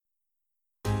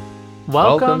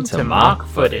Welcome to Mock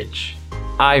Footage.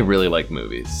 I really like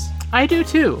movies, I do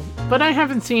too, but I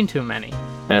haven't seen too many.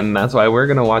 and that's why we're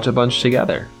gonna watch a bunch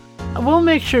together. We'll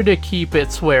make sure to keep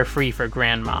it swear-free for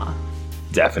Grandma.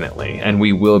 Definitely, and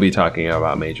we will be talking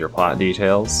about major plot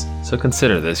details, so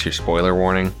consider this your spoiler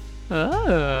warning.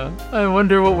 I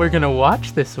wonder what we're gonna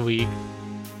watch this week.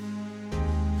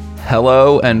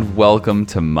 Hello and welcome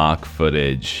to Mock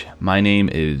Footage. My name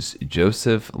is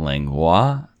Joseph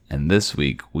Langlois, and this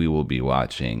week we will be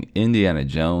watching Indiana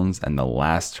Jones and the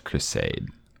Last Crusade.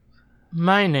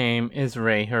 My name is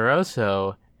Ray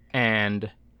Hiroso, and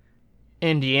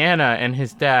Indiana and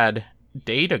his dad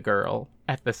date a girl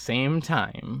at the same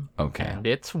time. Okay. And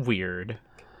it's weird.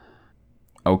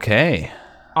 Okay.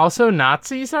 Also,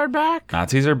 Nazis are back?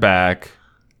 Nazis are back.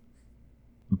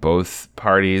 Both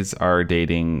parties are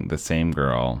dating the same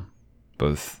girl.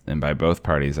 And by both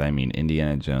parties, I mean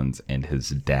Indiana Jones and his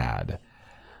dad.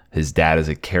 His dad is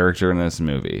a character in this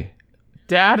movie.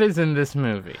 Dad is in this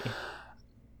movie.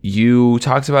 You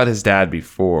talked about his dad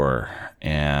before,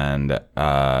 and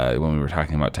when we were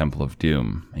talking about Temple of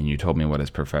Doom, and you told me what his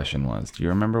profession was. Do you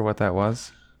remember what that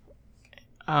was?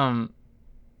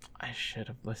 I should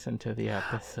have listened to the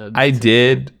episode. I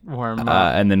did, warm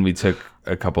up. and then we took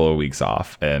a couple of weeks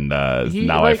off, and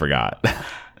now I forgot.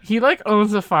 He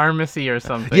owns a pharmacy or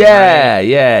something. Yeah, right?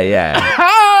 yeah.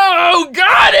 Oh,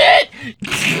 got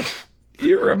it!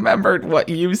 You remembered what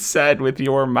you said with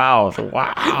your mouth.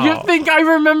 Wow. You think I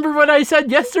remember what I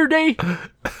said yesterday?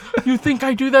 You think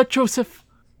I do that, Joseph?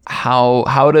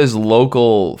 How does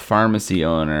local pharmacy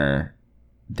owner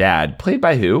dad, played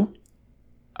by who?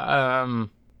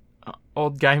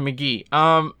 Old guy McGee.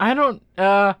 I don't.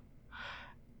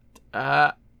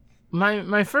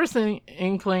 My first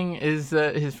inkling is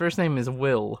that his first name is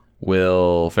Will.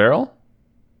 Will Ferrell?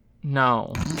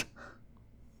 No.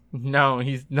 No,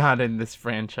 he's not in this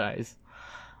franchise.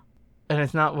 And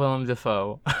it's not Willem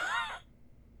Dafoe.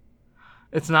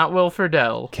 It's not Will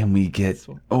Friedle. Can we get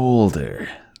older?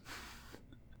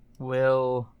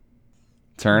 Will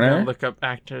Turner? Look up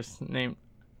actor's name.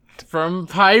 From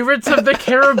Pirates of the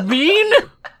Caribbean?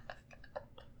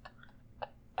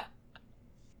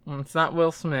 It's not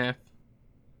Will Smith.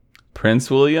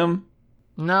 Prince William?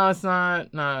 No, it's not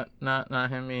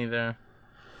him either.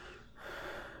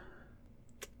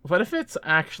 What if it's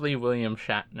actually William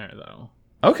Shatner, though?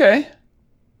 Okay.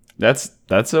 That's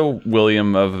a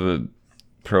William of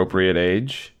appropriate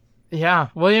age. Yeah,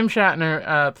 William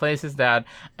Shatner plays his dad,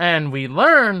 and we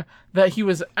learn that he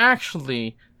was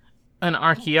actually an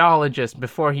archaeologist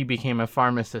before he became a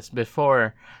pharmacist,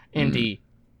 before Indy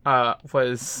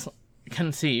was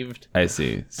conceived. I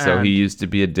see. So he used to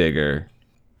be a digger.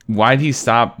 Why did he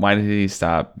stop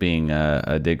being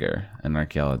a digger, an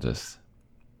archaeologist?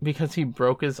 Because he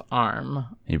broke his arm.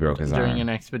 He broke his during arm an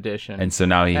expedition. and so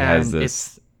now he has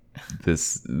this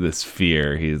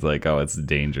fear. He's like, oh, it's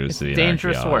dangerous to be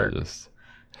dangerous an archaeologist.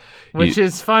 Which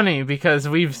is funny because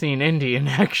we've seen Indy in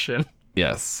action.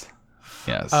 Yes.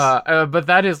 But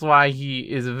that is why he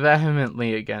is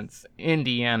vehemently against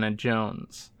Indiana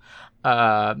Jones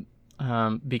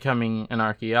becoming an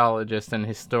archaeologist and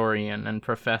historian and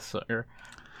professor.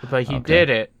 But he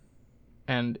did it,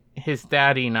 and his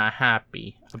daddy not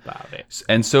happy about it.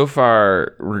 And so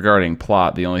far, regarding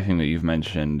plot, the only thing that you've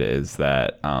mentioned is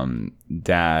that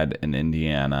Dad and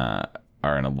Indiana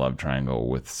are in a love triangle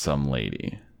with some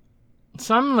lady.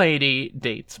 Some lady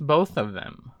dates both of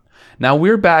them. Now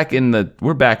we're back in the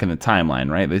timeline,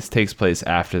 right? This takes place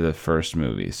after the first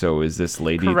movie. So is this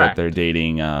lady Correct. that they're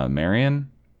dating Marion?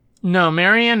 No,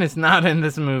 Marion is not in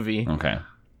this movie. Okay.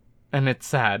 And it's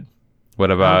sad. What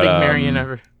I about don't think Marion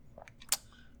ever...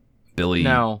 Billy?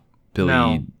 No.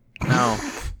 Billy.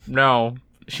 No.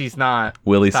 She's not.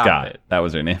 Willie Stop Scott. it. That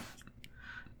was her name.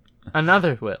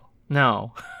 Another Will.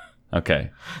 No. Okay.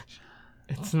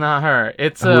 It's not her.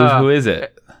 It's Who is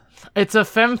it? It's a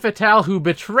femme fatale who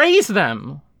betrays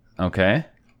them. Okay.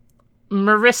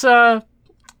 Marissa...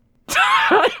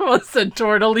 I almost said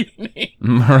Tortellini.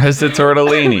 Marissa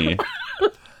Tortellini.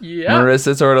 Yeah.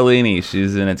 Marissa Tortellini.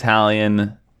 She's an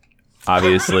Italian.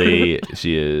 Obviously,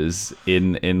 she is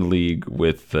in league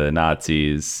with the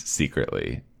Nazis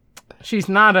secretly. She's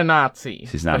not a Nazi.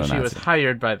 She's not but a she was Nazi.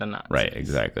 hired by the Nazis. Right,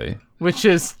 exactly. Which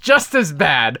is just as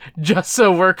bad, just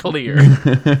so we're clear.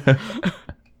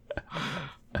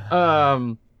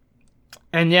 And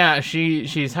yeah,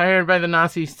 she's hired by the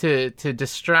Nazis to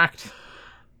distract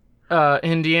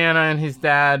Indiana and his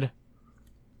dad,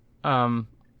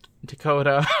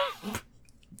 Dakota.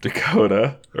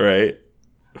 Dakota, right?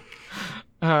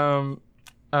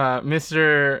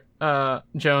 Mr.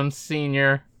 Jones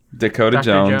Sr. Dakota Dr.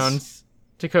 Jones.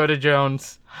 Dakota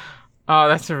Jones. Oh,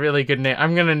 that's a really good name.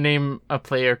 I'm gonna name a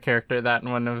player character that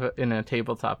in a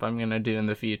tabletop I'm gonna do in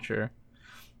the future.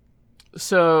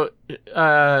 So, what did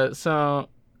I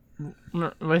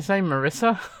say,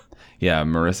 Marissa? Yeah,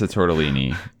 Marissa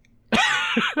Tortellini.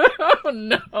 Oh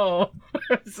no!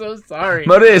 I'm so sorry.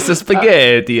 Marissa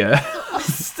Spaghetti.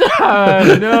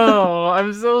 Stop! No,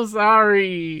 I'm so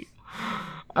sorry.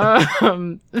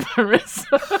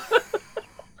 Marissa.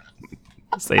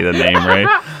 Say the name, right?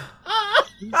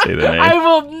 Say the name. I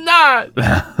will not.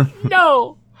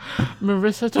 No,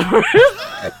 Marissa Torres.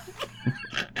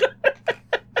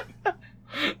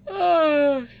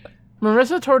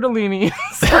 Marissa Tortellini.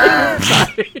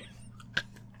 Sorry.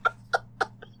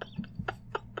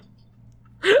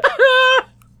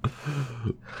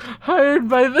 Hired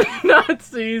by the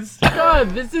Nazis. God,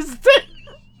 this is.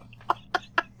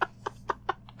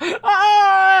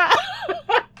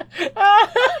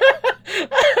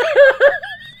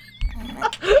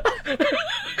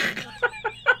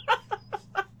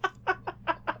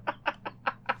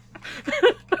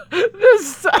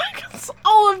 This sucks.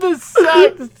 All of this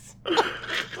sucks.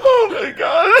 Oh my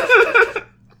god.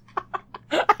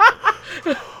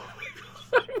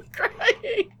 I'm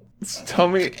crying. Tell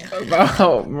me about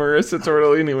how Marissa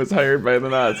Tortellini was hired by the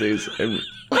Nazis and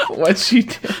what she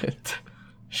did.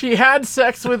 She had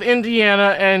sex with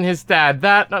Indiana and his dad.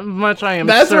 That much I am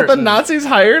That's certain. what the Nazis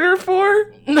hired her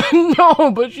for?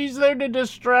 No, but she's there to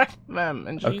distract them.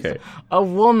 And she's Okay. a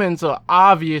woman, so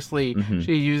obviously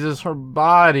she uses her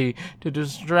body to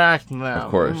distract them.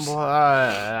 Of course.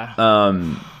 Blah.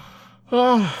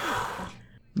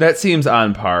 That seems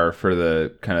on par for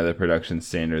the kind of the production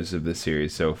standards of the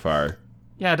series so far.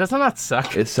 Yeah, doesn't that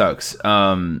suck? It sucks.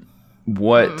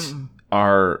 What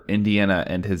are Indiana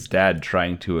and his dad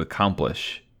trying to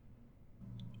accomplish?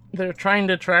 They're trying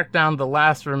to track down the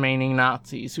last remaining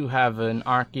Nazis who have an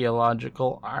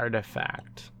archaeological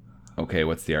artifact. Okay,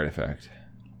 what's the artifact?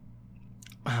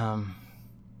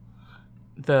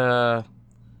 The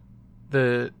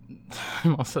I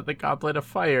almost said the Goblet of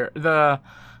Fire.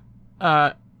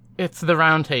 It's the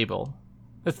Round Table.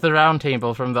 It's the Round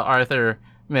Table from the Arthur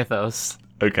mythos.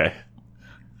 Okay.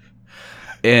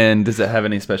 And does it have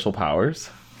any special powers?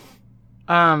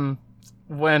 When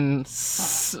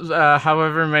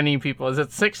however many people, is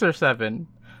it 6 or 7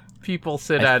 people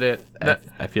sit at it?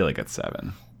 I feel like it's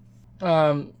 7.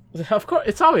 Of course,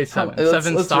 it's always 7. Let's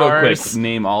 7 real stars. quick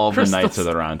name all of Crystals. the Knights of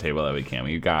the Round Table that we can.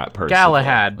 We got Percival.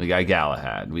 Galahad. We got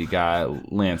Galahad. We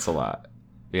got Lancelot.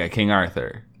 We got King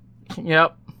Arthur.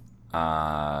 Yep.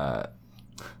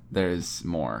 There's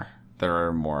more. There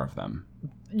are more of them.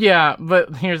 Yeah,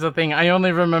 but here's the thing. I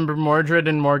only remember Mordred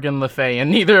and Morgan Le Fay, and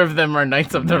neither of them are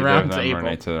Knights of the Neither Round of them Table. are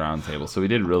Knights of the Round Table. So we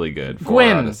did really good. 4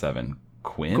 Gwyn. out of 7.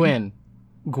 Gwyn?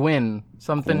 Gwyn.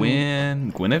 Something.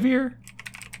 Guinevere?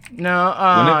 No,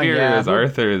 Guinevere yeah. is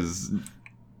Arthur's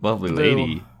lovely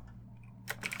lady.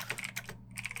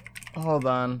 Hold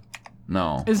on.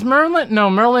 No. Is Merlin? No,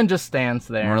 Merlin just stands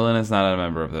there. Merlin is not a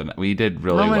member of the. We did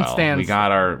really Merlin well. stands. We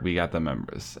got the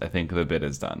members. I think the bit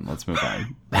is done. Let's move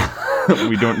on.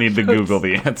 We don't need to Google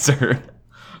the answer.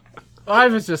 I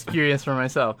was just curious for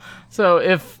myself. So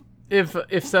if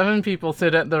 7 people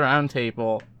sit at the round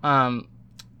table,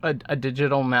 a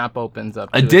digital map opens up.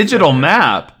 A to digital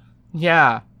map.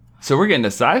 Yeah. So we're getting to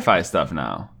sci-fi stuff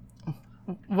now.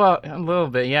 Well, a little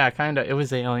bit. Yeah, kind of. It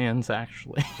was aliens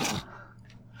actually.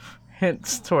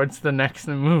 Hints towards the next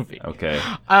movie. Okay.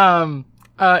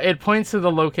 It points to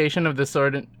the location of the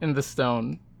sword in the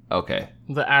stone. Okay.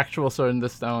 The actual sword in the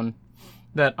stone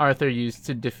that Arthur used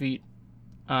to defeat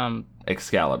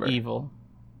Excalibur. evil.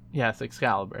 Yes,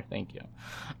 Excalibur. Thank you.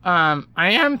 I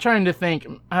am trying to think,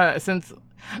 since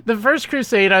the first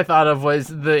crusade I thought of was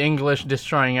the English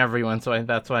destroying everyone, so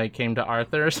that's why I came to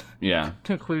Arthur's Yeah.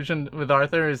 conclusion with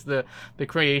Arthur is the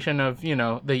creation of, the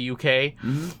UK.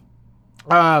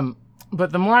 Mm-hmm.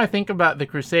 But the more I think about the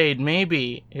crusade,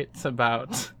 maybe it's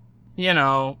about,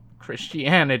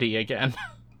 Christianity again.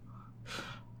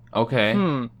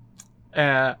 Okay.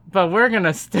 But we're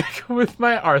gonna stick with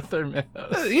my Arthur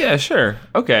mythos. Yeah, sure.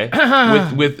 Okay.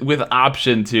 with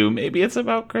option to maybe it's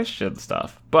about Christian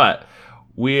stuff. But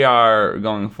we are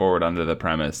going forward under the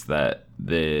premise that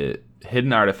the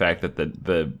hidden artifact that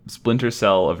the splinter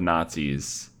cell of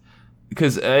Nazis,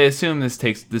 because I assume this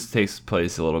takes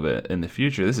place a little bit in the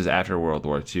future. This is after World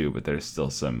War II, but there's still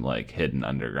some hidden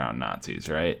underground Nazis,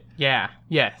 right? Yeah.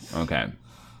 Yes. Okay.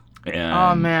 And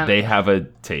Oh, man. they have a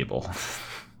table.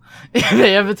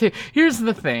 They have Here's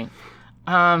the thing.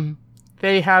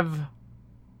 They have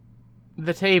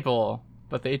the table,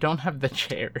 but they don't have the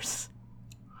chairs.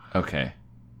 Okay.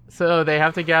 So they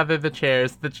have to gather the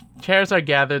chairs. The chairs are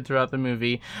gathered throughout the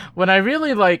movie. What I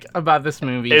really like about this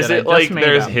movie Is that it I just like made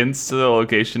there's up, hints to the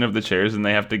location of the chairs and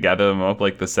they have to gather them up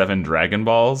like the 7 Dragon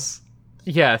Balls?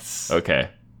 yes, Okay.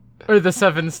 or the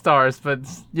 7 stars, but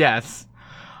yes.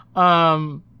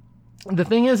 The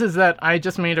thing is that I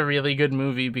just made a really good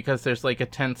movie because there's like a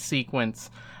tense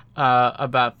sequence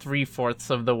about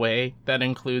 3/4 of the way that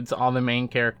includes all the main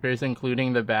characters,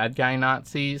 including the bad guy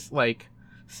Nazis, like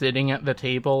sitting at the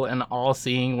table and all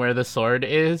seeing where the sword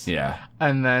is. Yeah.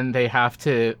 And then they have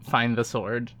to find the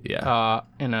sword. Yeah.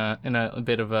 In a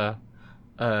bit of a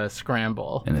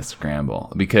scramble. In a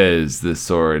scramble. Because the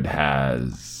sword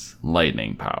has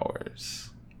lightning powers.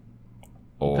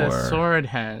 Or The sword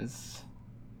has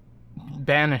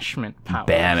banishment powers.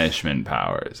 banishment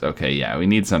powers. Okay, yeah. We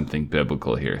need something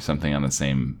biblical here. Something on the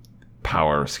same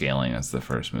power scaling as the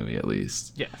first movie, at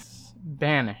least. Yes.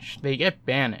 Banished. They get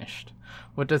banished.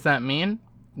 What does that mean?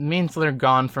 It means they're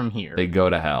gone from here. They go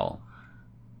to hell.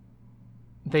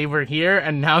 They were here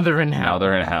and now they're in hell. Now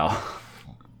they're in hell.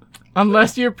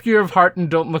 Unless you're pure of heart and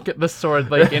don't look at the sword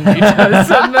like Indy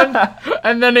does,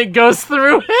 and then it goes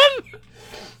through him.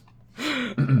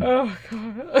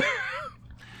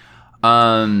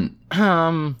 Oh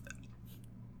god.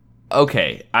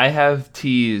 Okay, I have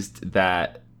teased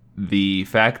that the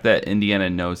fact that Indiana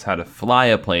knows how to fly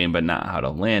a plane but not how to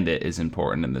land it is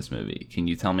important in this movie. Can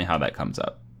you tell me how that comes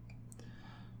up?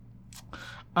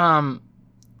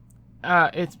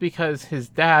 It's because his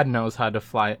dad knows how to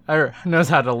fly, or knows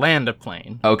how to land a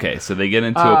plane. Okay, so they get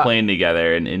into a plane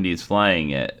together and Indy's flying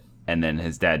it, and then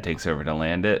his dad takes over to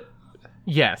land it?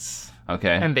 Yes.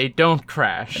 Okay. And they don't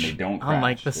crash. And they don't crash.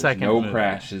 Unlike the There's second no movie.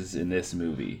 crashes in this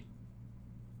movie.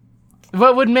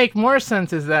 What would make more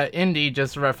sense is that Indy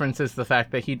just references the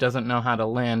fact that he doesn't know how to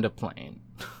land a plane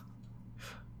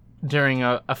during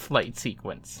a flight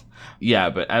sequence. Yeah,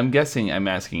 but I'm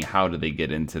asking how do they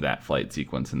get into that flight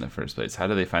sequence in the first place? How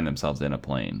do they find themselves in a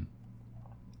plane?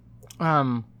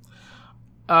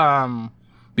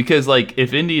 Because, like,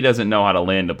 if Indy doesn't know how to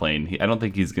land a plane, I don't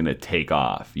think he's going to take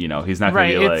off. You know, he's not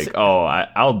going to be like, oh,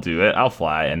 I'll do it. I'll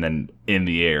fly. And then in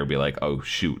the air be like, oh,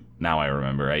 shoot. Now I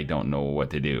remember. I don't know what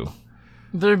to do.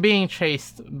 They're being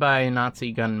chased by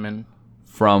Nazi gunmen.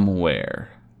 From where?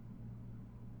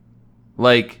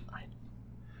 Like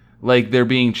they're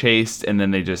being chased and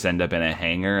then they just end up in a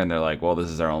hangar and they're like, well, this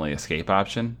is our only escape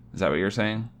option? Is that what you're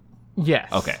saying?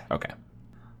 Yes. Okay.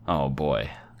 Oh, boy.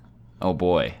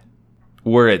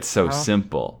 Were it so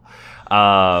simple.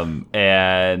 And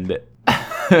the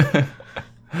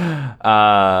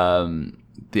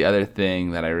other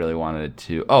thing that I really wanted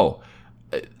to... Oh,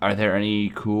 are there any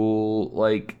cool,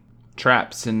 like,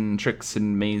 traps and tricks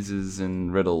and mazes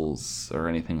and riddles or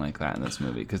anything like that in this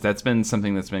movie? Because that's been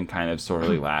something that's been kind of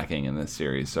sorely lacking in this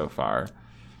series so far.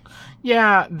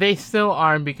 Yeah, they still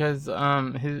are because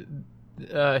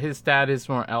his dad is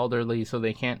more elderly, so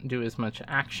they can't do as much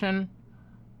action.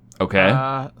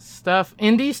 Okay. Stuff.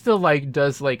 Indy still like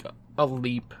does like a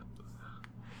leap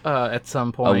at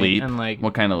some point. A leap? And, like,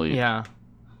 what kind of leap? Yeah.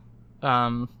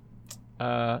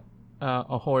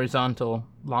 A horizontal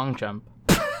long jump.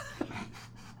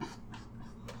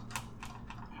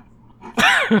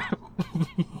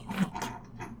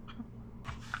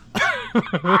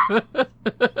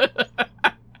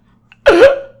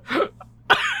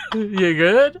 You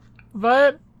good,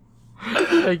 bud?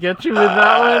 I get you with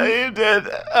that one. You did.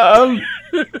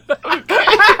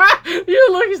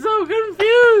 You look so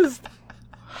confused.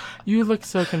 You look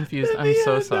so confused. I'm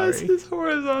so sorry. That's his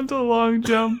horizontal long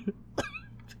jump. Did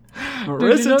you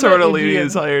Marissa know that Tortellini Indiana-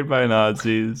 is hired by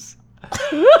Nazis.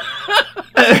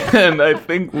 And I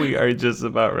think we are just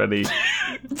about ready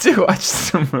to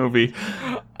watch the movie.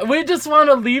 We just want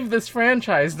to leave this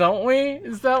franchise, don't we?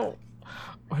 Is that...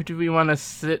 Or do we want to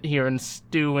sit here and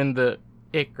stew in the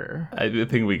ichor? I do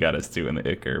think we got us two in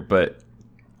the ichor, but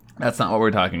that's not what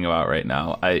we're talking about right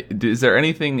now. Is there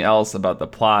anything else about the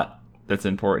plot that's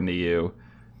important to you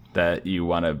that you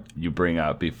bring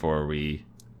up before we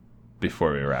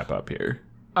wrap up here?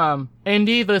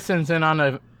 Indy listens in on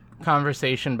a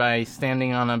conversation by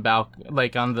standing on a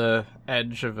like on the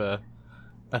edge of a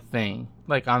thing,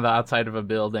 like on the outside of a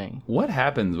building. What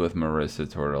happens with Marissa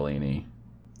Tortellini?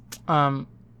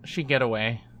 She get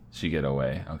away.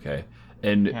 Okay.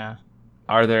 And Yeah.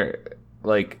 Are there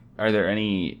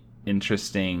any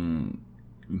interesting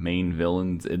main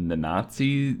villains in the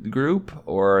Nazi group,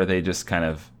 or are they just kind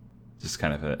of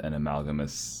an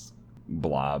amalgamous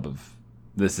blob of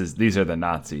these are the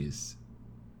Nazis?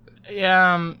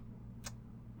 Yeah.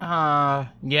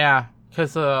 Yeah.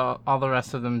 Because all the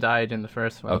rest of them died in the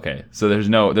first one. Okay, so there's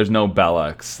no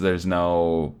Bellux, there's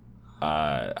no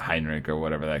Heinrich or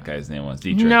whatever that guy's name was.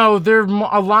 Dietrich. No, they're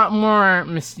a lot more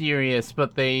mysterious,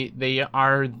 but they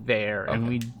are there, and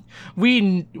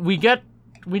we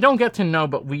don't get to know,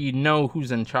 but we know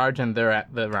who's in charge, and they're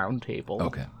at the round table.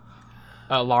 Okay.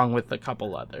 Along with a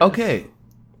couple others. Okay.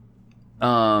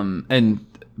 And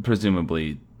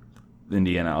presumably,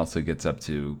 Indiana also gets up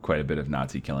to quite a bit of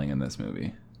Nazi killing in this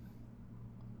movie.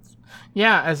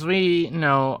 Yeah, as we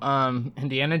know,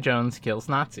 Indiana Jones kills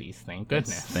Nazis. Thank goodness.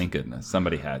 Yes, thank goodness.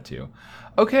 Somebody had to.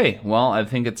 Okay, well, I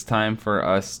think it's time for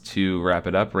us to wrap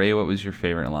it up. Ray, what was your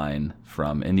favorite line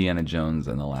from Indiana Jones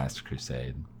and the Last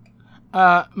Crusade?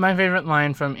 My favorite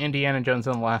line from Indiana Jones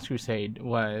and the Last Crusade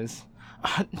was,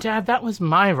 Dad, that was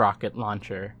my rocket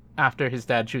launcher, after his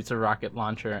dad shoots a rocket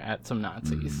launcher at some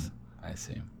Nazis. I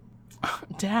see.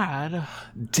 Dad.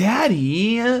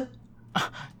 Daddy!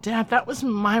 Dad, that was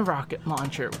my rocket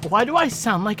launcher. Why do I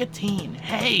sound like a teen?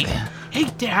 Hey,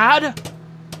 Dad!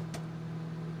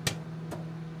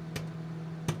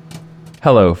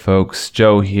 Hello, folks.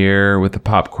 Joe here with the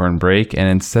Popcorn Break, and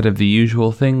instead of the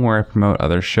usual thing where I promote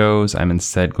other shows, I'm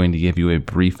instead going to give you a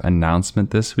brief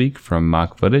announcement this week from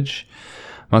Mock Footage.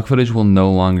 Mock Footage will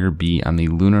no longer be on the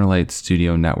Lunar Light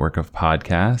Studio network of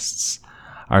podcasts.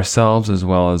 Ourselves, as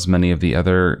well as many of the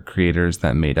other creators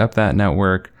that made up that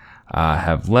network,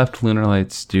 have left Lunar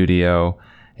Light Studio,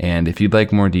 and if you'd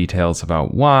like more details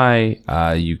about why,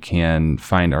 you can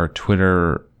find our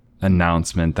Twitter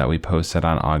announcement that we posted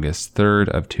on August 3rd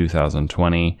of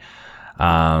 2020.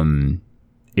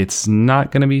 It's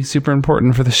not going to be super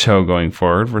important for the show going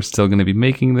forward. We're still going to be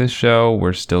making this show.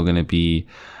 We're still going to be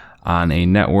on a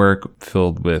network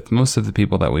filled with most of the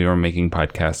people that we were making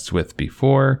podcasts with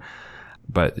before.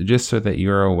 But just so that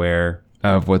you're aware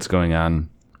of what's going on,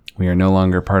 we are no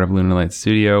longer part of Lunar Light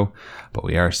Studio, but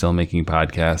we are still making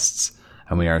podcasts,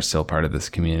 and we are still part of this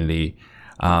community.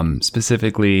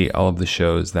 Specifically, all of the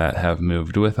shows that have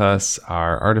moved with us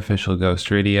are Artificial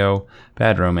Ghost Radio,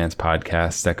 Bad Romance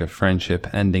Podcast, Deck of Friendship,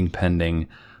 Ending Pending,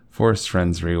 Forced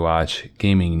Friends Rewatch,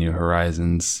 Gaming New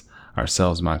Horizons,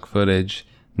 ourselves Mock Footage,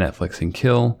 Netflix and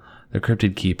Kill, The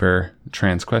Cryptid Keeper, the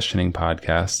Trans Questioning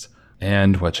Podcast,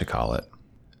 and Whatchacallit.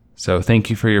 So thank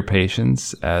you for your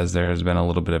patience, as there has been a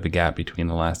little bit of a gap between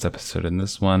the last episode and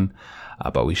this one,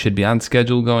 but we should be on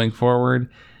schedule going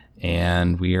forward.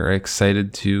 And we are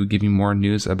excited to give you more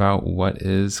news about what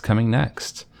is coming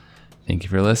next. Thank you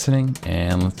for listening,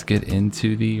 and let's get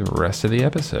into the rest of the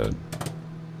episode.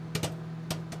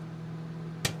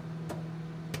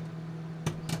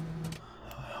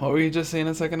 What were you just saying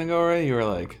a second ago, Ray? You were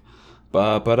like,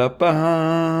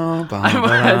 ba-ba-da-ba,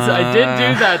 I did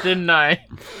do that, didn't I?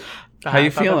 How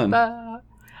you feeling?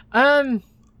 I'm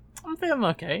feeling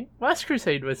okay. Last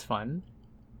Crusade was fun.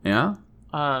 Yeah?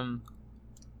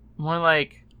 More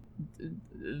like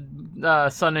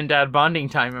son and dad bonding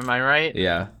time, am I right?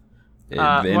 Yeah. In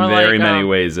more very like, many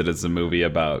ways, it is a movie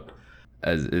about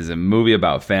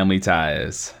family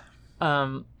ties.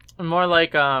 More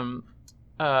like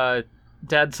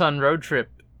dad-son road trip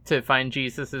to find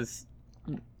Jesus's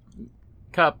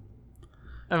cup.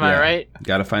 Am I right?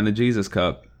 Gotta find the Jesus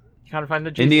cup. Gotta find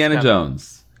the Jesus Indiana cup.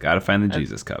 Jones. Gotta find the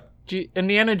Jesus cup.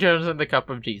 Indiana Jones and the cup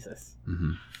of Jesus.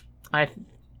 Mm-hmm.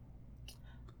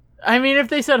 I mean, if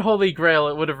they said Holy Grail,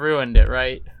 it would have ruined it,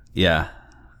 right? Yeah.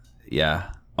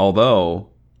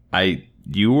 Although,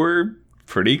 you were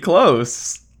pretty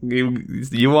close.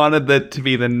 You wanted that to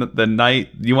be the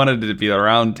night. You wanted it to be the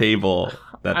round table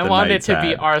that I the wanted knights it to had.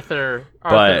 be Arthur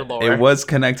But lore. it was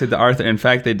connected to Arthur. In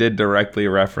fact, they did directly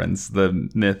reference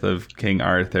the myth of King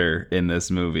Arthur in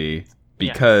this movie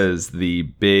because the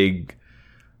big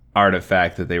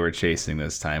artifact that they were chasing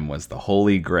this time was the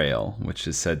Holy Grail, which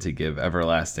is said to give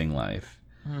everlasting life.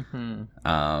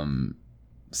 Mm-hmm.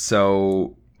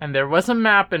 So... And there was a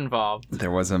map involved.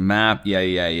 There was a map.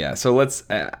 Yeah. So let's...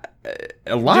 a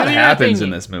lot happens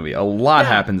in this movie.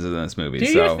 Do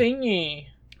your thingy.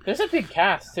 There's a big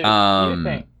cast, too. Do your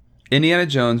thing. Indiana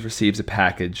Jones receives a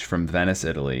package from Venice,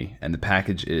 Italy, and the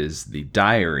package is the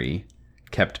diary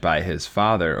kept by his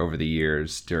father over the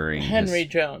years during Henry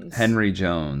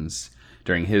Jones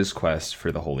during his quest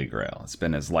for the Holy Grail. It's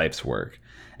been his life's work.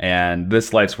 And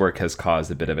this life's work has caused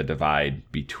a bit of a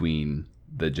divide between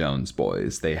the Jones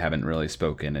boys. They haven't really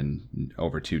spoken in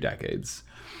over 2 decades.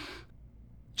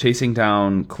 Chasing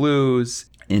down clues,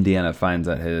 Indiana finds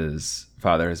that his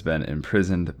father has been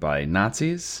imprisoned by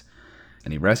Nazis,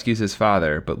 and he rescues his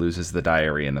father but loses the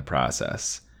diary in the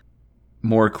process.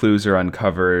 More clues are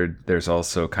uncovered. There's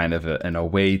also kind of an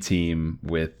away team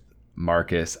with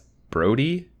Marcus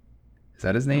Brody. Is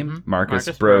that his name? Mm-hmm. Marcus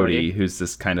Brody, who's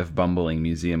this kind of bumbling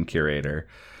museum curator.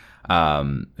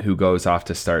 who goes off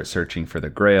to start searching for the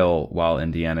Grail while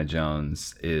Indiana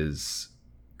Jones is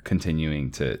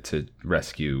continuing to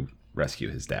rescue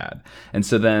his dad. And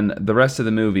so then the rest of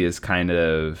the movie is kind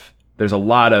of, there's a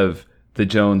lot of the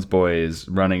Jones boys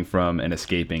running from and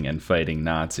escaping and fighting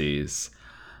Nazis.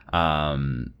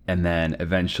 And then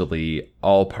eventually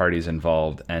all parties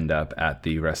involved end up at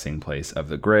the resting place of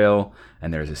the Grail.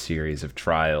 And there's a series of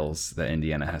trials that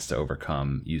Indiana has to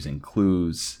overcome using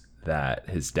clues that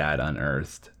his dad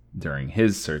unearthed during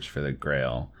his search for the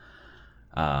Grail.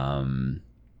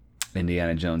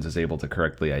 Indiana Jones is able to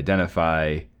correctly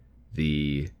identify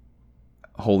the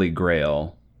Holy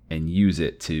Grail and use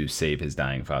it to save his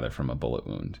dying father from a bullet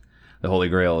wound. The Holy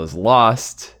Grail is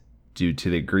lost due to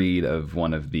the greed of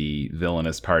one of the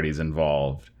villainous parties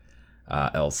involved,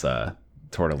 Elsa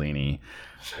Tortellini,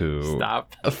 who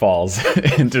falls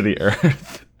into the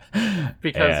earth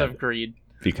because of greed.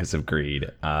 Because of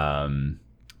greed.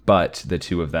 But the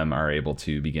two of them are able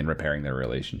to begin repairing their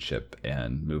relationship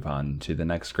and move on to the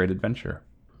next great adventure.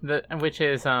 Which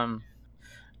is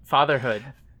fatherhood.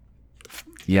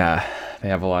 Yeah, they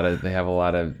have a lot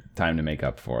of time to make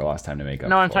up for. Lost time to make up.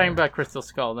 No, I'm talking about Crystal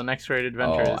Skull. The next great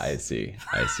adventure. Oh, I see.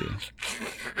 It's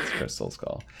Crystal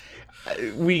Skull.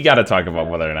 We got to talk about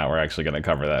whether or not we're actually going to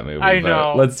cover that movie. I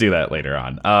know. Let's do that later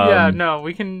on.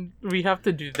 We have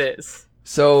to do this.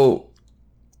 So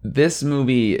this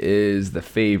movie is the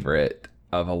favorite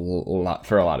of a lot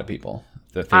for a lot of people.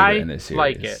 The favorite in this series. I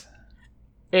like it.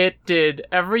 It did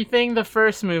everything the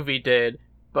first movie did,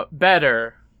 but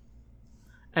better.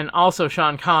 And also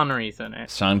Sean Connery's in it.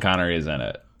 Sean Connery is in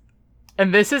it.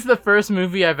 And this is the first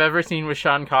movie I've ever seen with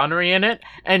Sean Connery in it.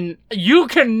 And you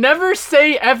can never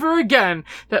say ever again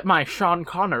that my Sean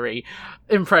Connery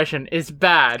impression is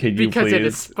bad. Because it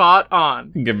is spot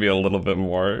on. Give me a little bit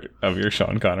more of your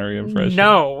Sean Connery impression.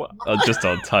 No. Just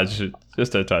a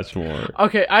touch more.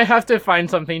 Okay, I have to find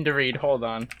something to read. Hold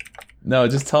on. No,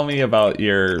 just tell me about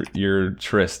your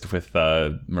tryst with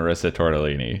Marissa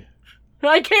Tortellini.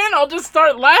 I can't. I'll just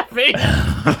start laughing.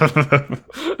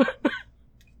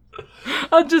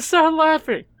 I'll just start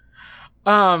laughing.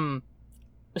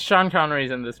 Sean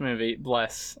Connery's in this movie.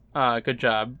 Bless. Good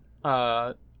job.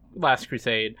 Last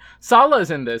Crusade. Sala's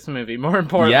in this movie. More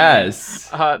importantly, yes.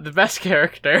 The best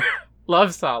character.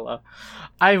 Love Sala.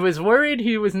 I was worried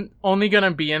he was only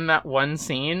gonna be in that one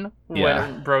scene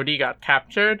when Brody got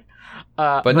captured.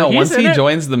 But no, once he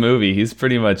joins the movie, he's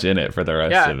pretty much in it for the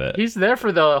rest of it. He's there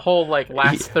for the whole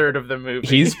last third of the movie.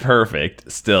 He's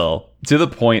perfect still, to the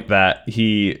point that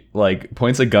he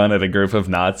points a gun at a group of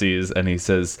Nazis and he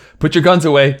says, "Put your guns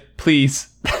away, please."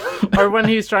 Or when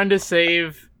he's trying to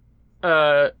save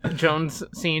Jones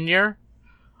Sr.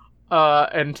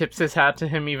 And tips his hat to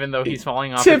him even though he's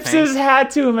falling off the tank. Tips his hat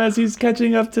to him as he's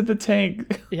catching up to the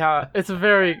tank. Yeah, he's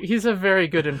a very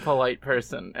good and polite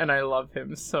person, and I love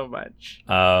him so much.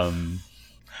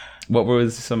 What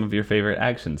was some of your favorite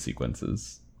action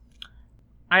sequences?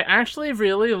 I actually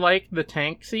really liked the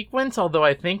tank sequence, although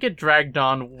I think it dragged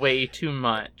on way too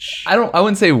much. I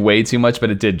wouldn't say way too much, but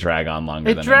it did drag on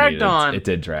longer than it dragged on. It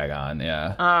did drag on,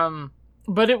 yeah.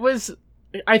 But it was...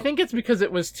 I think it's because it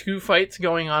was two fights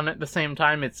going on at the same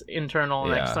time. It's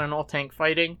internal and external tank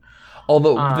fighting.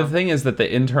 Although the thing is that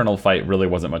the internal fight really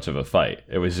wasn't much of a fight.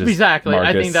 It was just Marcus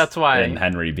I think that's why and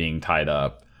Henry being tied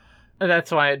up. That's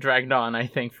why it dragged on, I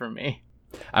think, for me.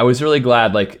 I was really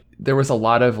glad there was a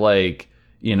lot of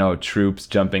troops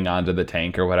jumping onto the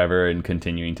tank or whatever and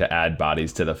continuing to add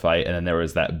bodies to the fight. And then there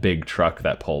was that big truck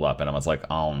that pulled up and I was like,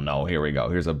 oh no, here we go.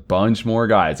 Here's a bunch more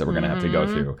guys that we're going to have to go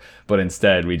through. But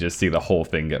instead we just see the whole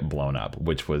thing get blown up,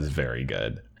 which was very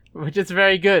good. Which is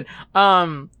very good.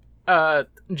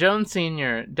 Jones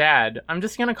Sr., Dad. I'm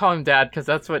just going to call him Dad because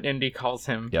that's what Indy calls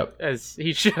him. Yep. As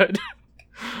he should.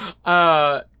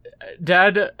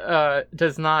 Dad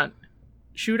does not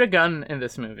shoot a gun in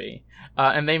this movie.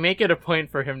 And they make it a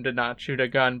point for him to not shoot a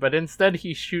gun, but instead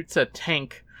he shoots a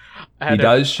tank. He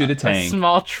does shoot a tank. A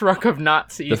small truck of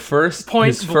Nazis. His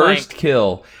first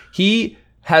kill. He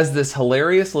has this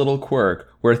hilarious little quirk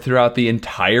where throughout the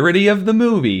entirety of the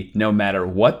movie, no matter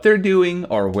what they're doing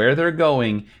or where they're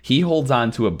going, he holds on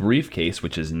to a briefcase,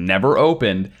 which is never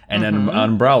opened, and an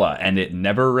umbrella, and it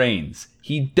never rains.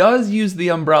 He does use the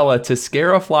umbrella to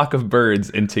scare a flock of birds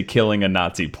into killing a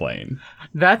Nazi plane.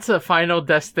 That's a Final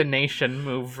Destination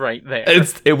move right there.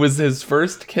 It was his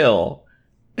first kill.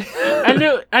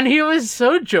 and he was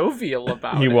so jovial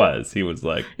about it. He was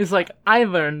like... He's like, I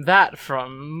learned that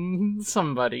from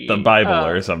somebody. The Bible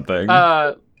or something.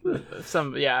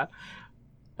 Yeah.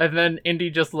 And then Indy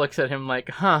just looks at him like,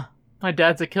 huh, my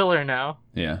dad's a killer now.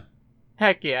 Yeah.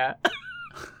 Heck yeah.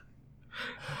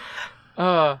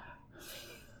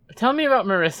 Tell me about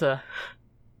Marissa.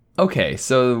 Okay,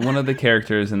 so one of the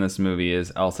characters in this movie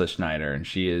is Elsa Schneider, and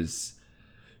she is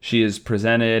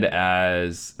presented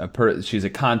as she's a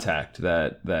contact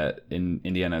that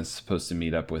Indiana is supposed to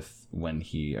meet up with when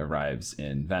he arrives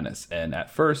in Venice. And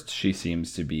at first, she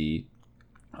seems to be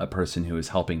a person who is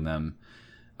helping them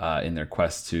in their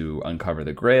quest to uncover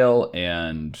the Grail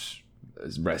and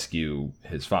rescue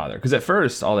his father. Because at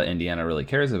first, all that Indiana really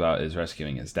cares about is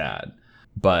rescuing his dad.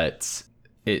 But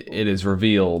it is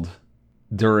revealed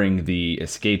during the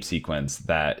escape sequence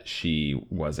that she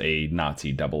was a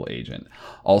Nazi double agent.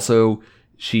 Also,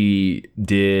 she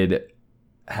did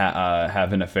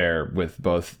have an affair with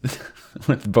both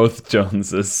with both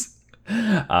Joneses,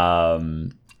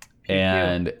 and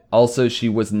also she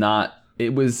was not.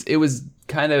 It was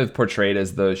kind of portrayed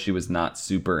as though she was not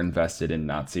super invested in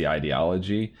Nazi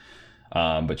ideology.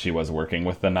 But she was working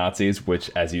with the Nazis, which,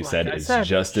 as you said, is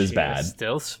just as bad.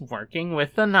 Still working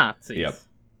with the Nazis. Yep.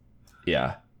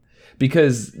 Yeah.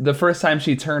 Because the first time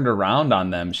she turned around on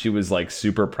them, she was like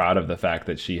super proud of the fact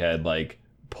that she had like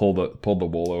pulled the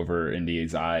wool over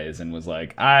Indy's eyes and was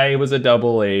like, I was a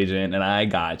double agent and I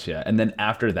gotcha. And then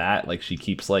after that, like she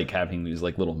keeps like having these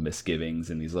like little misgivings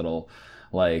and these little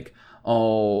like,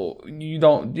 oh,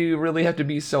 do you really have to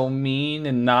be so mean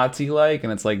and Nazi like?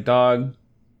 And it's like, dog,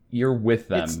 you're with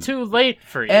them. It's too late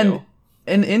for you.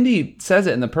 And Indy says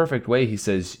it in the perfect way. He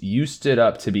says, you stood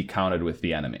up to be counted with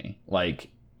the enemy.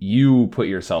 Like, you put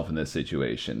yourself in this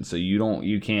situation. So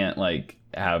you can't, like,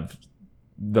 have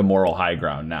the moral high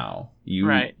ground now.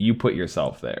 You put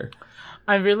yourself there.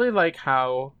 I really like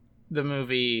how the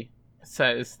movie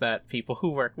says that people who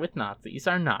work with Nazis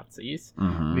are Nazis.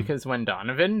 Mm-hmm. Because when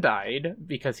Donovan died,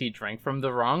 because he drank from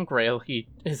the wrong grail,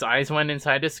 his eyes went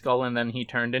inside his skull and then he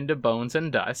turned into bones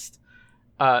and dust.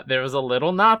 There was a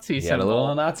little Nazi symbol. He had a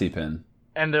little Nazi pin.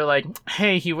 And they're like,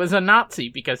 hey, he was a Nazi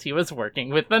because he was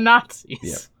working with the Nazis.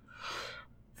 Yep.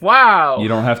 Wow. You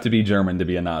don't have to be German to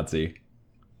be a Nazi.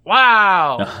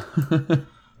 Wow.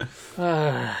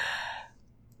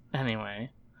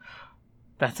 Anyway,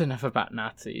 that's enough about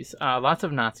Nazis. Lots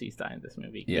of Nazis die in this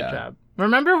movie. Good job.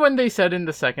 Remember when they said in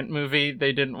the second movie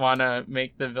they didn't want to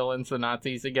make the villains the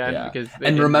Nazis again? Yeah. Because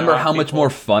and remember how much more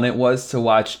fun it was to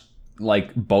watch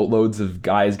like boatloads of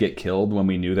guys get killed when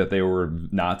we knew that they were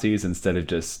Nazis instead of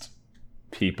just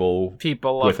people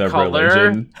with a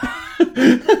religion.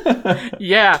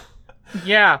 Yeah.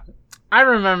 I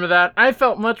remember that. I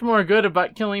felt much more good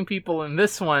about killing people in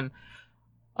this one.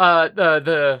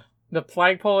 The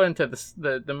flagpole into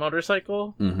the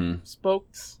motorcycle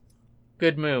spokes.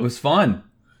 Good move. It was fun.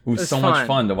 It was so much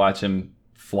fun to watch him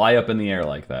fly up in the air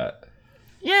like that.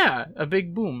 Yeah, a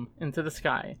big boom into the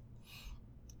sky.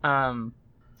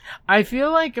 I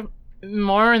feel like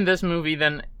more in this movie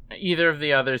than either of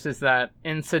the others is that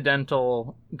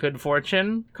incidental good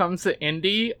fortune comes to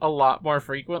Indy a lot more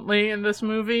frequently in this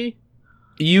movie.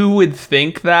 You would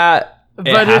think that it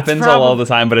happens all the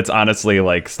time, but it's honestly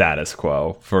like status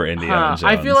quo for Indiana Jones.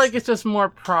 I feel like it's just more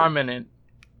prominent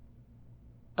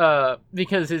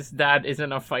because his dad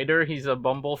isn't a fighter; he's a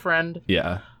bumble friend.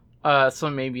 Yeah. So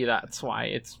maybe that's why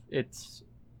it's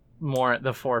more at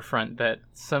the forefront that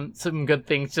some good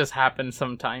things just happen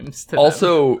sometimes to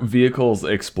also, them. Vehicles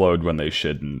explode when they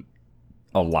shouldn't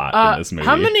a lot in this movie.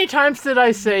 How many times did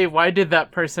I say, why did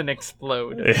that person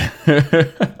explode?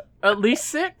 At least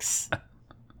 6?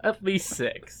 At least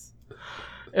 6.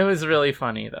 It was really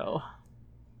funny, though.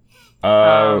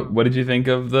 What did you think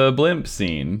of the blimp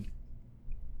scene?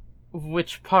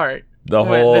 Which part? The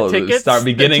whole start,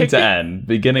 beginning to end.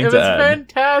 It was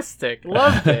fantastic.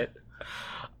 Loved it.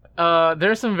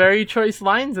 There's some very choice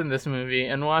lines in this movie,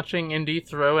 and watching Indy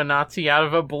throw a Nazi out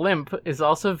of a blimp is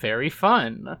also very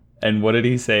fun. And what did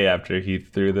he say after he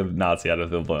threw the Nazi out of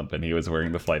the blimp and he was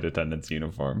wearing the flight attendant's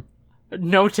uniform?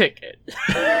 No ticket.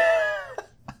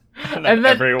 And then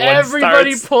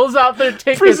everybody pulls out their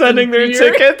tickets. Presenting their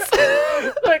tickets.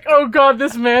 Like, oh god,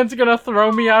 this man's gonna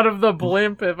throw me out of the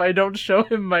blimp if I don't show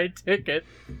him my ticket.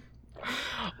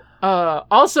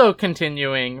 Also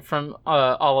continuing from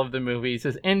all of the movies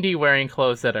is Indy wearing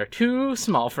clothes that are too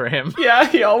small for him. Yeah,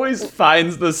 he always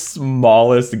finds the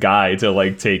smallest guy to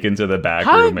like take into the back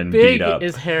room and beat up. How big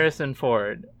is Harrison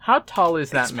Ford? How tall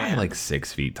is that man? Like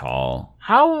 6 feet tall.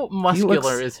 How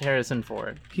muscular is Harrison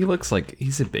Ford? He looks like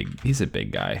he's a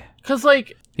big guy. 'Cause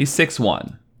like he's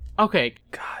 6'1". Okay.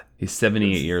 God. He's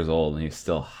 78 years old and he's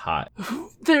still hot.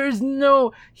 There's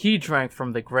no... He drank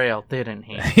from the Grail, didn't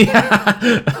he? Yeah.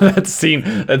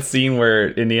 That scene where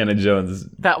Indiana Jones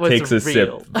takes a sip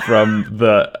from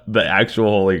the actual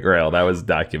Holy Grail. That was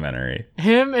documentary.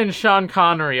 Him and Sean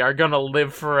Connery are gonna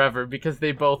live forever because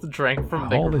they both drank from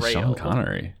the Grail. How old is Sean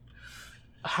Connery?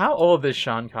 How old is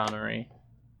Sean Connery?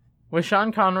 Was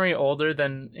Sean Connery older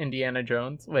than Indiana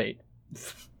Jones? Wait.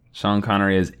 Sean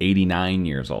Connery is 89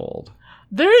 years old.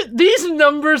 These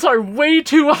numbers are way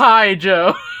too high,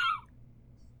 Joe.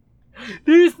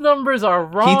 These numbers are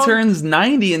wrong. He turns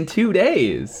 90 in 2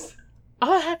 days.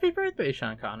 Oh, happy birthday,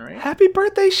 Sean Connery. Happy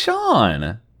birthday,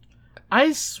 Sean.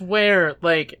 I swear,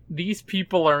 like, these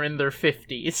people are in their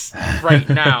 50s right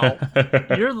now.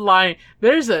 You're lying.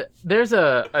 There's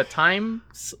a time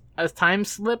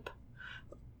slip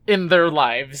in their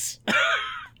lives.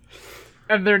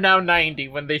 And they're now 90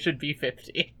 when they should be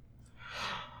 50.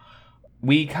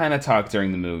 We kind of talked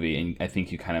during the movie, and I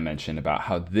think you kind of mentioned about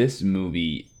how this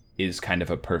movie is kind of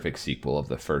a perfect sequel of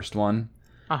the first one,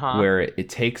 where it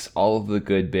takes all of the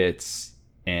good bits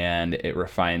and it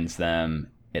refines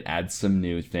them. It adds some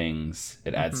new things.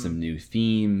 It adds some new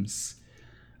themes.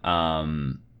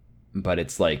 But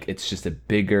it's just a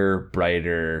bigger,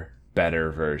 brighter,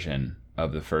 better version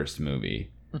of the first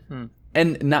movie.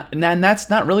 And that's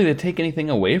not really to take anything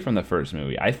away from the first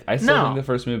movie. I still think the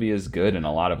first movie is good in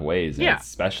a lot of ways, and it's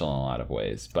special in a lot of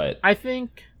ways. But I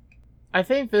think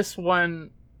this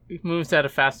one moves at a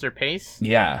faster pace.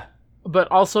 Yeah.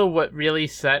 But also what really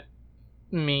set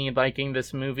me liking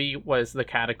this movie was the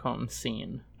catacomb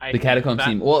scene. The catacomb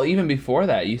scene. Well, even before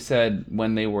that, you said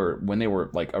when they were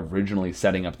like originally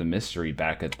setting up the mystery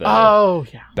back at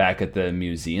the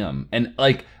museum. And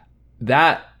like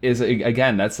that is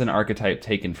again, that's an archetype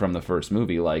taken from the first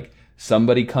movie. Like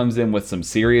somebody comes in with some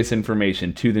serious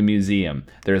information to the museum.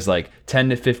 There's like 10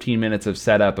 to 15 minutes of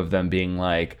setup of them being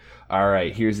like, all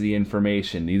right, here's the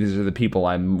information. These are the people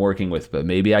I'm working with, but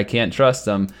maybe I can't trust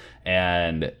them.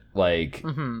 And like,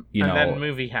 you know, and then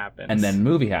movie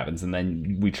happens. And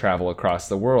then we travel across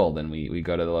the world and we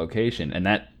go to the location.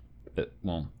 And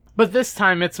but this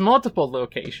time it's multiple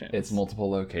locations. It's multiple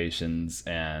locations,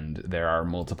 and there are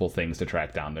multiple things to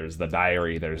track down. There's the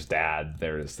diary, there's Dad,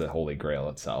 there's the Holy Grail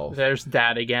itself. There's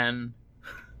Dad again.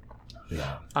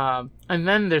 Yeah. And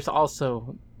then there's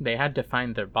also, they had to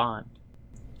find their Bond.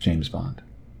 James Bond.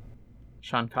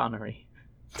 Sean Connery.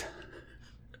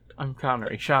 I'm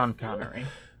Connery. Sean Connery.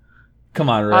 Come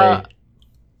on, Ray.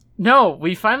 No,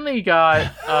 we finally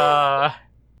got,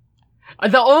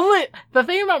 the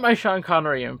thing about my Sean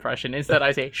Connery impression is that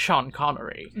I say Sean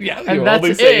Connery. Yeah, you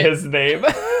only say his name.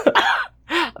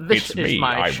 This is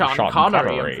my Sean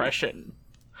Connery impression.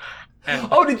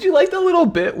 Oh, did you like the little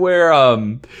bit where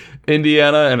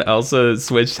Indiana and Elsa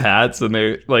switched hats, and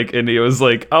they like India was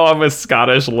like, "Oh, I'm a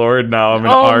Scottish lord now. I'm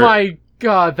an art." Oh my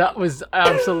god, that was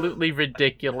absolutely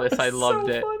ridiculous. I loved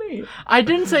it. Funny. I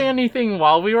didn't say anything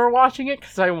while we were watching it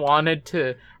because I wanted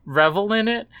to revel in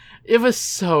it. It was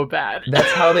so bad.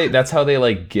 That's how they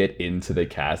like get into the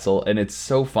castle, and it's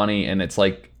so funny, and it's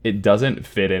like it doesn't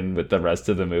fit in with the rest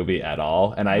of the movie at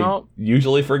all, and I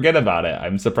usually forget about it.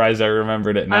 I'm surprised I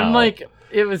remembered it now. I'm like,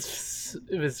 it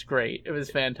was great. It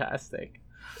was fantastic.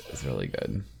 It's really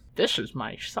good. This is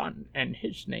my son, and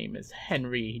his name is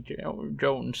Henry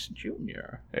Jones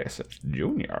Jr. Yes, it's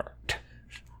Junior.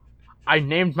 I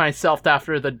named myself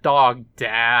after the dog,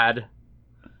 Dad.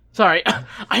 Sorry,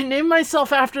 I named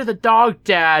myself after the dog,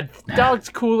 Dad. The dog's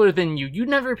cooler than you. You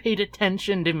never paid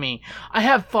attention to me. I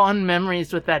have fond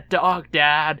memories with that dog,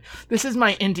 Dad. This is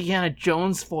my Indiana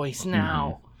Jones voice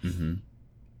now.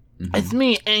 It's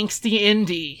me, Angsty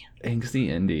Indy. Angsty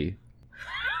Indy.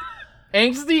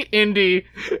 Angsty Indy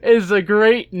is a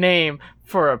great name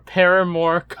for a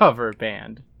Paramore cover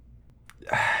band.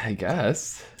 I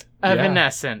guess.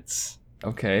 Evanescence.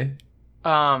 Okay.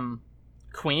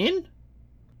 Queen?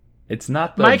 It's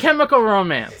not the My Chemical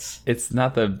Romance. It's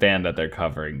not the band that they're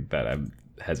covering that I'm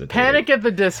hesitating. Panic at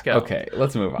the Disco. Okay,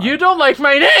 let's move on. You don't like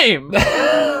my name!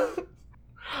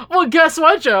 Well, guess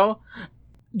what, Joe?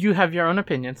 You have your own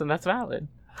opinions, and that's valid.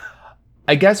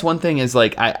 I guess one thing is,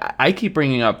 like, I keep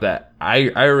bringing up that I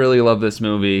really love this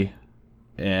movie,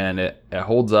 and it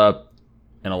holds up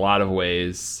in a lot of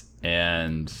ways,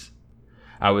 and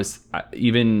I was I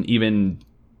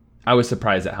was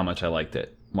surprised at how much I liked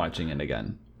it watching it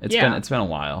again. It's been a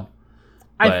while.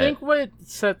 I think what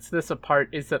sets this apart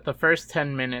is that the first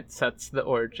 10 minutes sets the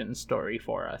origin story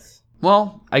for us.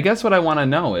 Well, I guess what I want to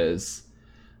know is,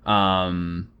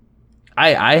 I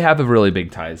have a really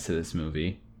big ties to this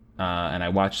movie, and I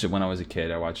watched it when I was a kid.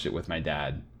 I watched it with my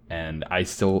dad, and I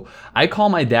call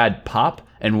my dad Pop.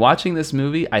 And watching this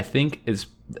movie, I think is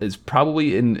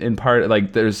probably in part,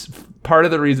 like, there's part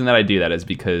of the reason that I do that is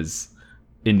because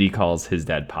Indy calls his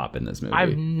dad Pop in this movie.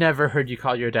 I've never heard you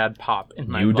call your dad Pop in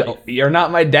my life. You're not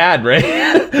my dad, Ray.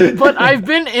 But I've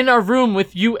been in a room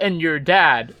with you and your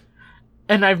dad,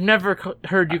 and I've never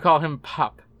heard you call him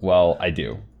Pop. Well, I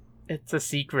do. It's a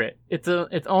secret. It's a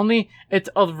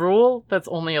rule that's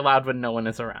only allowed when no one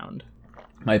is around.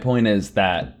 My point is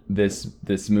that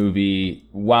this movie,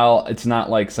 while it's not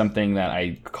like something that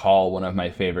I call one of my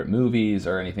favorite movies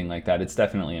or anything like that, it's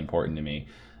definitely important to me,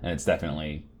 and it's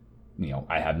definitely,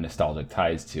 I have nostalgic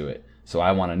ties to it. So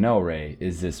I want to know, Ray,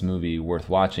 is this movie worth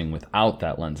watching without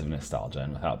that lens of nostalgia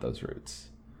and without those roots?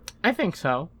 I think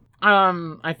so.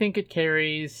 I think it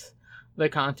carries the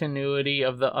continuity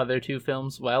of the other two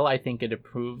films well. I think it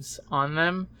improves on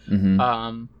them.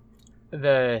 Mm-hmm.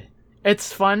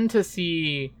 It's fun to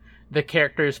see the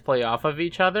characters play off of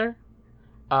each other.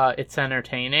 It's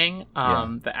entertaining.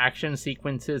 The action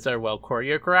sequences are well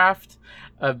choreographed,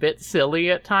 a bit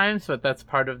silly at times, but that's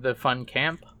part of the fun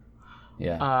camp.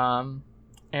 Yeah.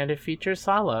 And it features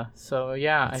Sala. So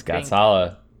yeah, I think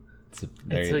Sala.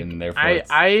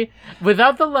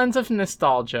 Without the lens of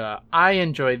nostalgia, I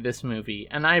enjoyed this movie,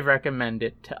 and I recommend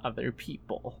it to other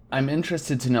people. I'm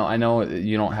interested to know. I know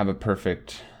you don't have a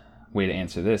perfect way to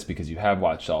answer this because you have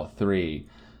watched all three,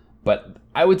 but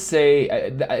I would say,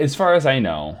 as far as I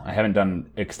know, I haven't done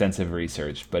extensive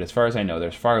research, but as far as I know,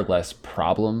 there's far less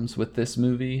problems with this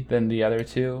movie than the other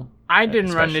two. I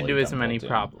didn't run into as many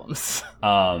problems.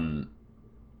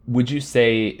 Would you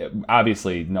say,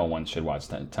 obviously no one should watch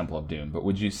Temple of Doom, but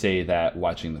would you say that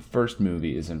watching the first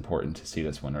movie is important to see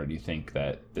this one, or do you think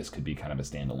that this could be kind of a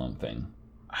standalone thing?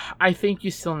 I think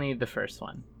you still need the first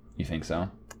one. You think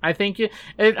so? I think it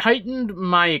heightened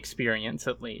my experience,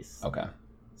 at least. Okay.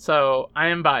 So I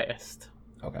am biased.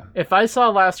 Okay. If I saw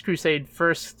Last Crusade,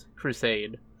 First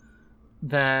Crusade,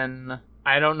 then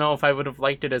I don't know if I would have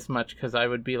liked it as much, because I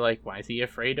would be like, why is he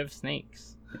afraid of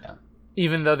snakes? Yeah.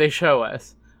 Even though they show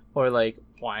us. Or like,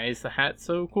 why is the hat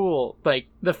so cool? Like,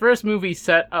 the first movie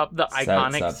set up the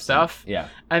iconic stuff. Yeah.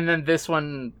 And then this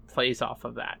one plays off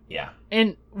of that. Yeah.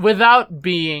 And without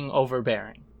being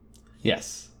overbearing.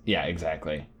 Yes. Yeah,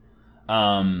 exactly.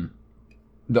 The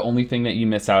only thing that you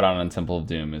miss out on Temple of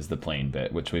Doom is the plane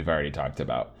bit, which we've already talked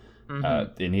about.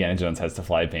 Mm-hmm. Indiana Jones has to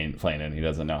fly plane and he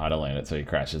doesn't know how to land it, so he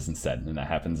crashes instead. And that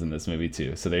happens in this movie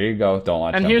too. So there you go. Don't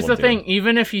watch And Temple here's the of Doom. thing.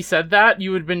 Even if he said that,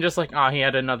 you would have been just like, he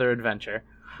had another adventure.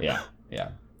 Yeah, yeah.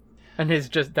 And his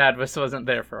dad wasn't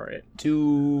there for it.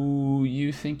 Do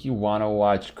you think you want to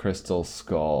watch Crystal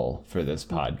Skull for this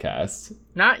podcast?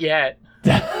 Not yet.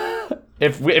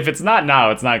 If it's not now,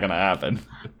 it's not gonna happen.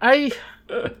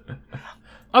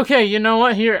 Okay, you know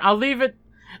what? Here, I'll leave it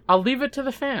to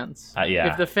the fans.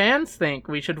 Yeah. If the fans think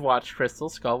we should watch Crystal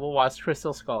Skull, we'll watch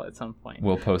Crystal Skull at some point.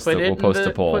 We'll post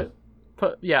a poll.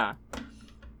 Yeah.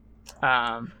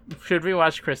 Should we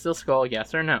watch Crystal Skull?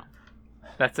 Yes or no?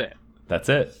 That's it. That's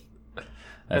it.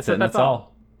 That's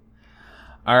all.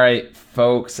 All right,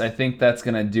 folks. I think that's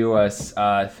going to do us.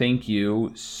 Thank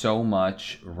you so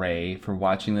much, Ray, for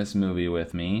watching this movie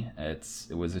with me.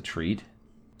 It was a treat.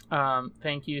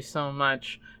 Thank you so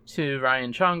much to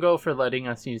Ryan Chongo for letting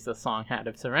us use the song Hat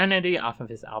of Serenity off of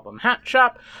his album Hat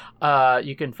Shop.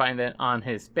 You can find it on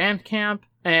his Bandcamp.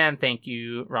 And thank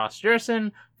you, Ross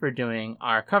Jerson, for doing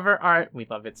our cover art. We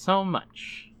love it so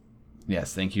much.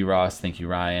 Yes, thank you, Ross. Thank you,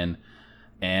 Ryan.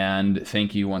 And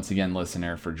thank you once again,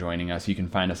 listener, for joining us. You can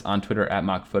find us on Twitter at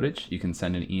mockfootage. You can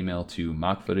send an email to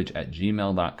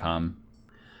mockfootage@gmail.com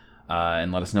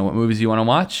and let us know what movies you want to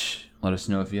watch. Let us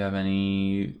know if you have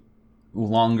any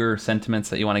longer sentiments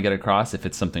that you want to get across. If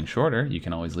it's something shorter, you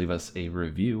can always leave us a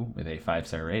review with a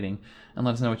 5-star rating and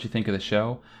let us know what you think of the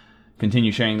show.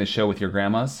 Continue sharing the show with your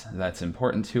grandmas. That's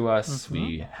important to us. Mm-hmm.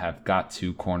 We have got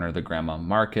to corner the grandma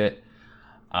market.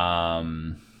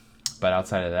 But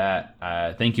outside of that,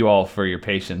 thank you all for your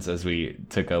patience as we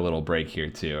took a little break here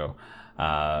too.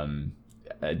 A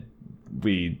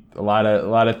lot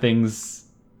of things,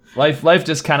 life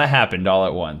just kind of happened all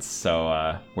at once.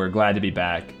 So we're glad to be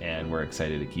back and we're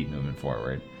excited to keep moving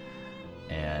forward.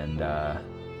 And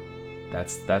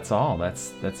that's all.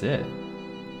 That's it.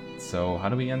 So how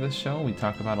do we end this show? We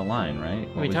talk about a line, right?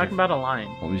 We talk about a line.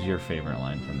 What was your favorite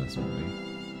line from this movie?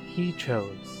 He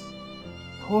chose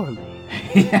poorly.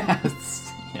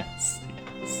 Yes.